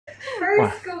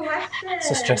First question.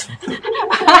 So stressful.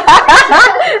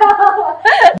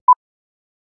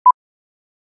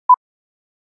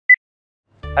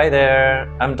 Hi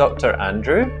there, I'm Dr.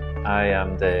 Andrew. I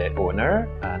am the owner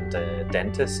and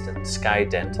dentist at Skye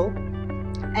Dental.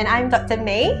 And I'm Dr.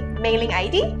 May Ling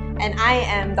Eide, and I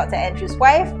am Dr. Andrew's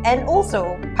wife and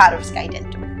also part of Skye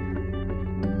Dental.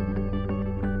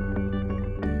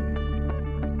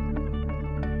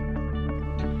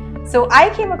 So I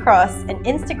came across an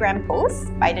Instagram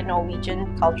post by the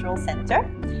Norwegian Cultural Center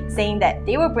saying that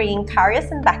they were bringing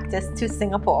Karius and Baktus to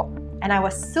Singapore, and I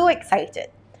was so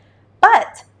excited.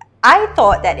 But I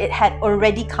thought that it had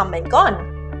already come and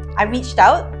gone. I reached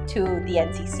out to the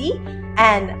NCC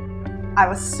and I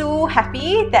was so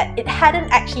happy that it hadn't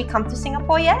actually come to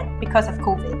Singapore yet because of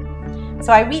COVID.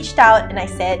 So I reached out and I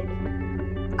said,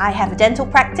 I have a dental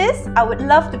practice. I would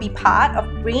love to be part of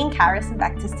bringing Karius and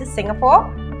Baktus to Singapore,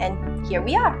 and here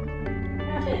we are.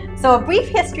 So a brief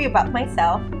history about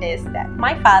myself is that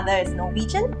my father is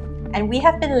Norwegian and we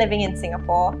have been living in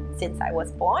Singapore since I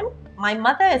was born. My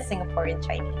mother is Singaporean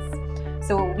Chinese.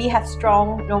 So we have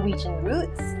strong Norwegian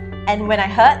roots, and when I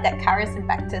heard that Karius and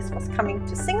Baktus was coming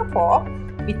to Singapore,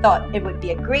 we thought it would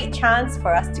be a great chance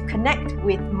for us to connect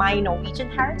with my Norwegian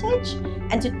heritage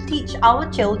and to teach our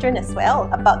children as well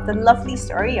about the lovely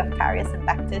story of Karius and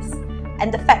Baktus.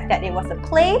 And the fact that it was a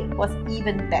play was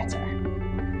even better.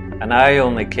 And I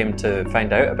only came to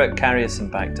find out about Karius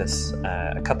and Baktus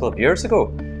a couple of years ago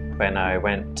when I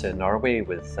went to Norway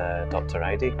with Dr.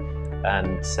 Eide,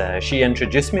 and she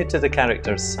introduced me to the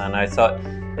characters, and I thought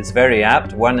it's very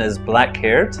apt. One is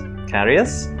black-haired,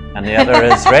 Caries, and the other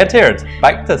is red-haired,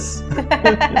 Baktus.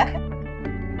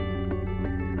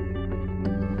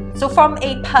 So from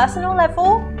a personal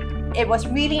level, it was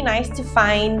really nice to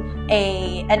find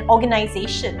an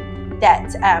organization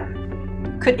that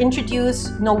could introduce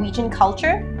Norwegian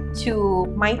culture to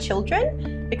my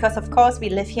children, because of course we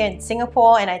live here in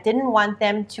Singapore and I didn't want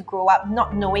them to grow up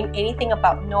not knowing anything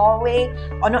about Norway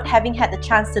or not having had the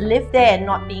chance to live there and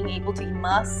not being able to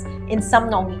immerse in some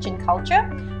Norwegian culture.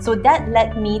 So that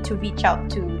led me to reach out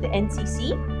to the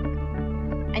NCC.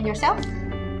 And yourself?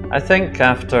 I think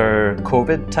after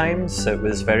COVID times it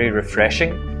was very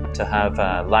refreshing to have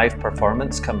a live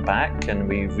performance come back, and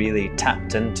we really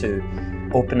tapped into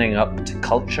opening up to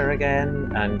culture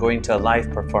again and going to a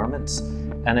live performance,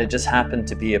 and it just happened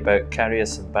to be about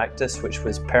Karius and Baktus, which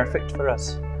was perfect for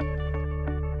us.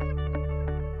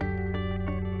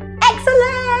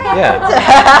 Excellent! Yeah.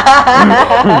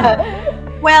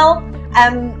 Well,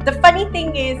 the funny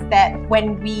thing is that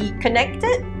when we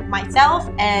connected, myself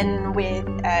and with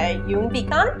Jung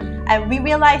Vikan, we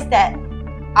realized that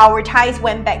our ties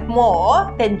went back more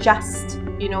than just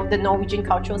the Norwegian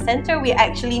Cultural Center. We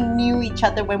actually knew each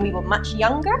other when we were much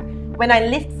younger. When I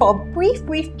lived for a brief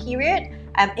period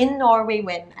in Norway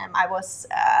when I was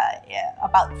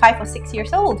about 5 or 6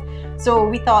 years old. So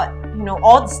we thought,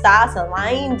 all the stars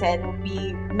aligned and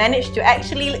we managed to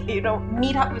actually,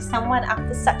 meet up with someone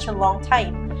after such a long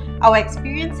time. Our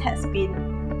experience has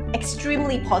been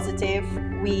extremely positive.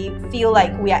 We feel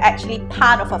like we are actually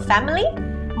part of a family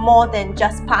more than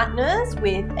just partners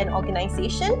with an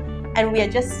organization. And we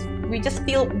just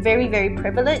feel very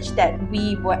privileged that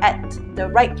we were at the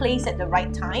right place at the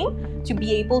right time to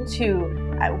be able to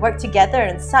work together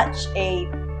in such a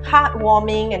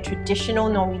heartwarming and traditional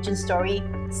Norwegian story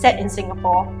set in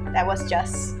Singapore. That was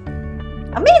just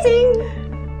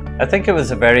amazing! I think it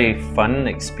was a very fun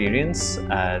experience.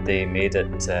 They made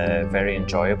it very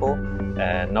enjoyable,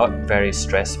 not very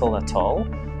stressful at all.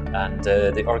 And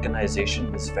the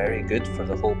organisation was very good for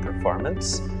the whole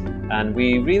performance, and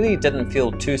we really didn't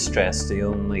feel too stressed. The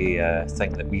only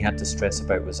thing that we had to stress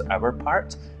about was our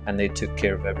part, and they took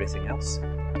care of everything else.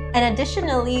 And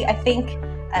additionally, I think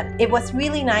it was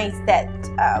really nice that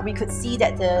we could see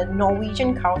that the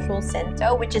Norwegian Cultural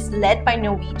Center, which is led by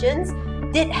Norwegians,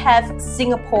 did have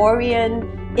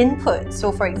Singaporean input.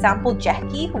 So for example,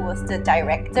 Jackie, who was the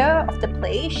director of the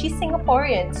play, she's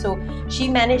Singaporean, so she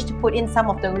managed to put in some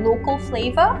of the local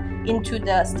flavor into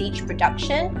the stage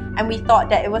production, and we thought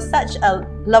that it was such a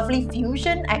lovely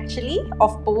fusion actually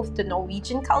of both the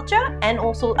Norwegian culture and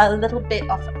also a little bit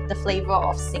of the flavor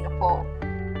of Singapore.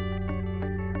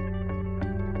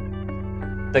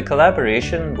 The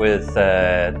collaboration with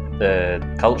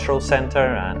the Cultural Center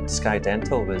and Skye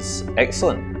Dental was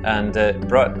excellent, and it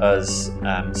brought us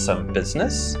some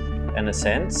business in a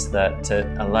sense that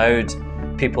allowed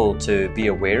people to be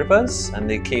aware of us, and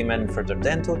they came in for their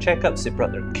dental checkups. They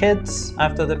brought their kids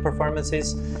after the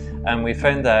performances, and we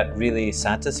found that really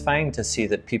satisfying to see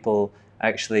that people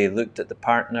actually looked at the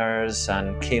partners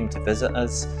and came to visit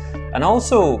us. And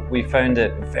also we found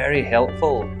it very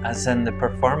helpful, as in the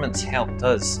performance helped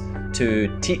us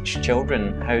to teach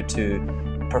children how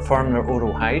to perform their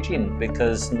oral hygiene,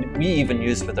 because we even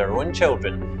used with our own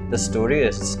children the story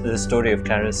of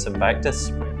Karius and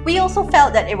Baktus. We also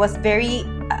felt that it was very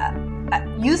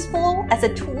useful as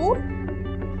a tool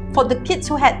for the kids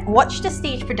who had watched the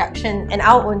stage production and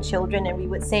our own children, and we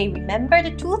would say, remember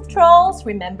the tooth trolls,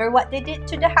 remember what they did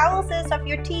to the houses of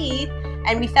your teeth.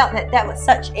 And we felt that that was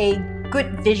such a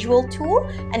good visual tool,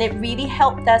 and it really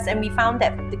helped us, and we found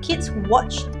that the kids who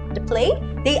watched the play,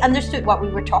 they understood what we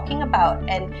were talking about,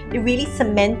 and it really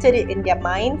cemented it in their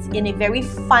minds in a very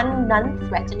fun,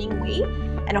 non-threatening way.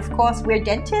 And of course, we're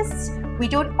dentists. We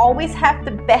don't always have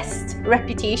the best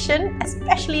reputation,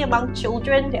 especially among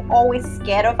children. They're always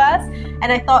scared of us. And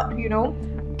I thought, you know,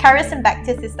 Karius and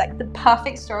Baktus is like the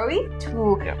perfect story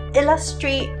to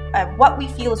illustrate what we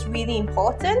feel is really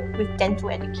important with dental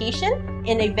education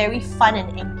in a very fun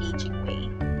and engaging way.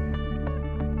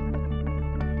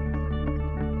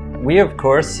 We of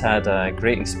course had a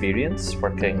great experience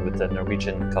working with the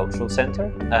Norwegian Cultural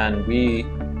Center, and we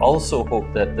also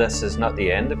hope that this is not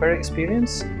the end of our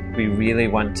experience. We really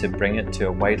want to bring it to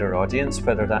a wider audience,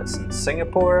 whether that's in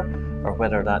Singapore or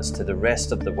whether that's to the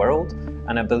rest of the world.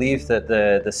 And I believe that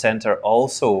the centre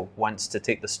also wants to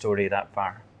take the story that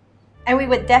far. And we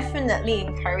would definitely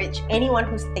encourage anyone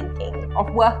who's thinking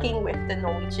of working with the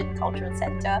Norwegian Cultural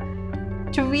Center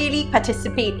to really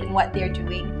participate in what they're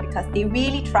doing, because they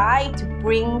really try to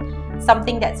bring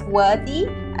something that's worthy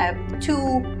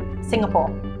to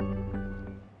Singapore.